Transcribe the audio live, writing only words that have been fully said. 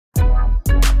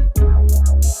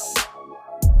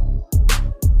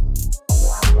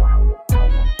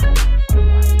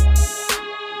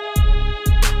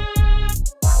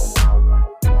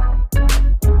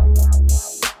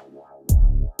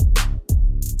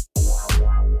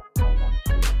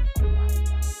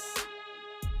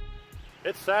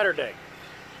It's Saturday.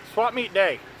 Swap meet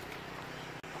day.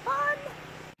 Fun!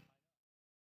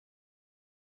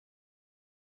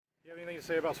 You have anything to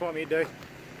say about swap meet day?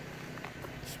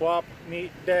 Swap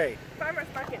meet day. Farmers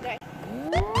market day.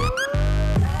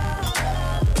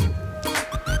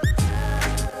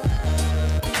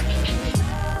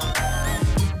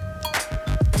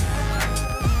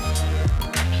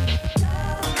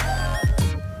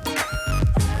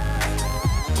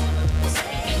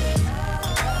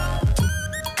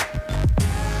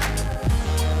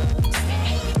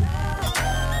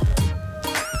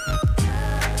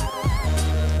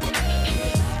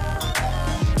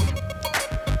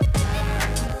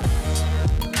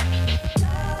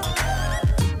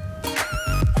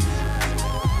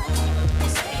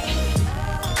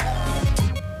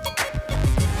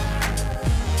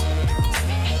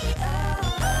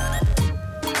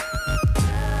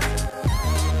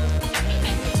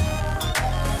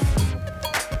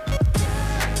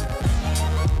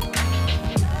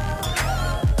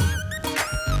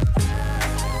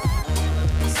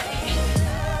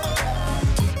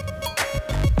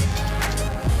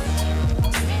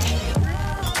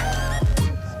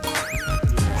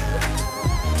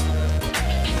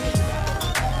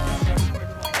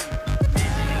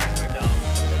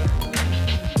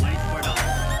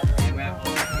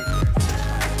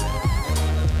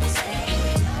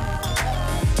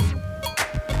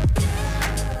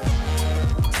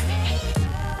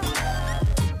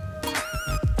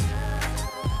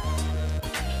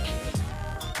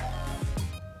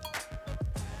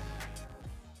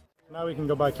 Now we can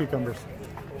go buy cucumbers.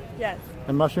 Yes.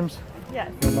 And mushrooms?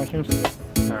 Yes. No mushrooms?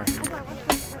 Alright.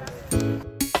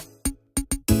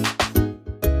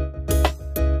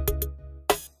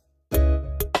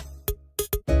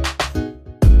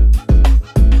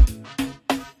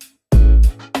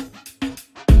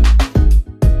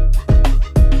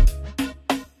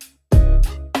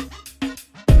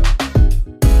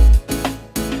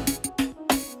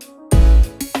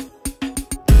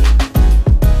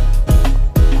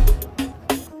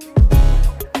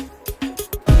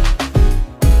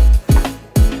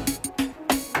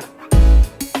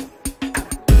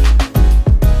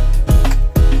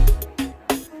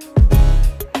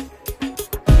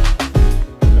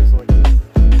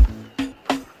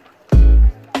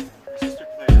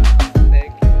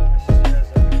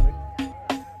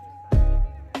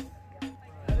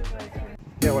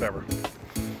 Yeah, whatever.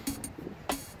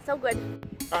 So good.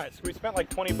 Alright, so we spent like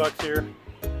 20 bucks here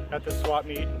at the swap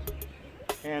meet.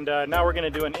 And now we're going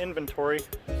to do an inventory.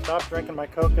 Stop drinking my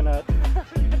coconut.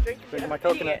 Drinking my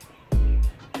coconut.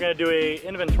 We're going to do an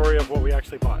inventory of what we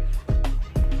actually bought.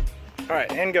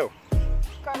 Alright, and go.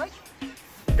 Garlic.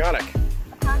 Garlic.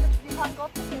 A pound of Yukon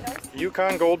Gold potatoes.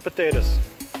 Yukon Gold potatoes.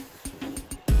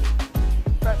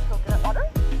 Fresh coconut water.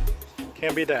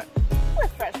 Can't beat that.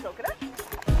 With fresh coconut.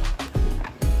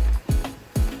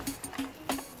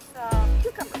 Some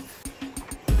cucumbers.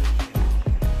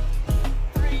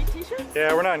 3 t-shirts.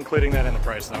 Yeah, we're not including that in the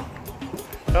price though.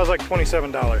 That was like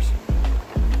 $27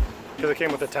 because it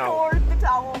came with a towel. Or the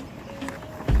towel.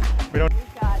 We don't.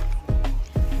 We've got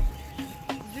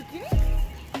zucchini.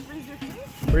 3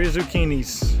 zucchinis. 3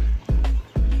 zucchinis.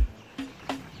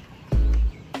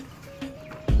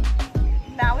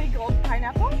 Maui gold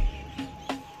pineapple.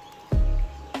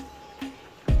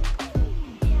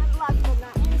 And last but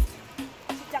not least,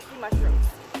 shiitake mushrooms.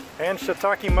 And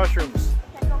shiitake mushrooms.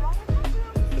 Can't go wrong with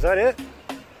mushrooms. Is that it?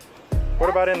 What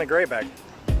about in the gray bag?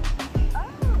 Oh.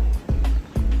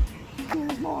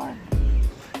 There's more.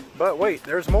 But wait,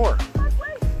 there's more. But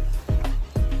wait.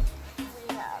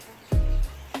 We have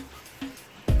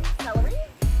celery.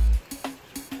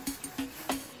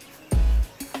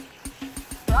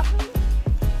 Broccoli.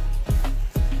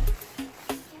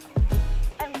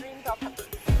 And green bell peppers.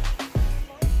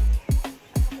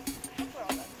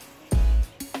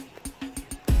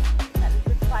 That is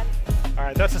just fine. All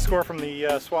right, that's the score from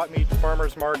the swap meet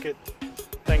farmers market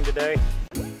thing today.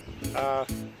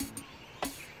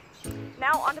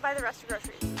 Now on to buy the rest of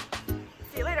groceries.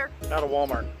 See you later. Out of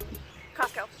Walmart.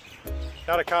 Costco.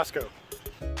 Out of Costco.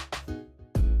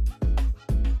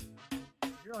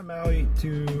 Here on Maui,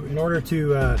 in order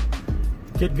to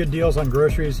get good deals on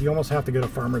groceries, you almost have to go to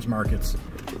farmers markets.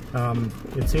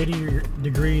 It's 80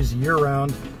 degrees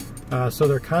year-round, so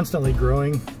they're constantly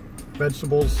growing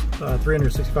vegetables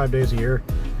 365 days a year.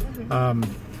 And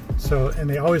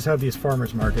they always have these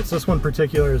farmers markets. This one in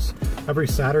particular is every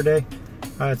Saturday.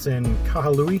 It's in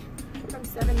Kahului. From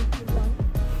 7 to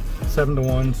 1. 7 to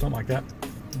 1, something like that.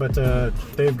 But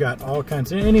they've got all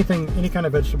kinds, any kind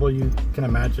of vegetable you can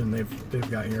imagine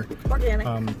they've got here. Organic.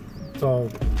 It's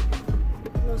all.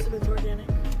 Most of it's organic.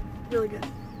 Really good.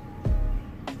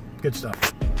 Good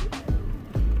stuff.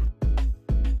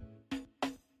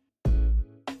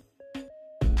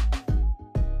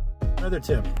 Another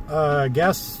tip,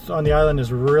 gas on the island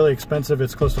is really expensive.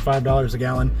 It's close to $5 a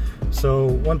gallon. So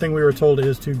one thing we were told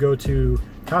is to go to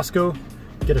Costco,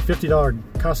 get a $50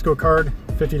 Costco card,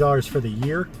 $50 for the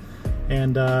year,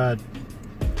 and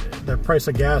the price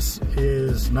of gas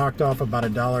is knocked off about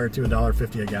 $1 to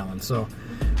 $1.50 a gallon. So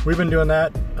we've been doing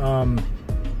that.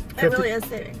 It really is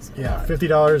savings. Yeah,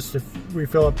 $50. If we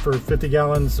fill up for 50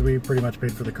 gallons, we pretty much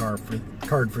paid for the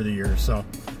card for the year. So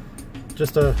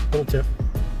just a little tip.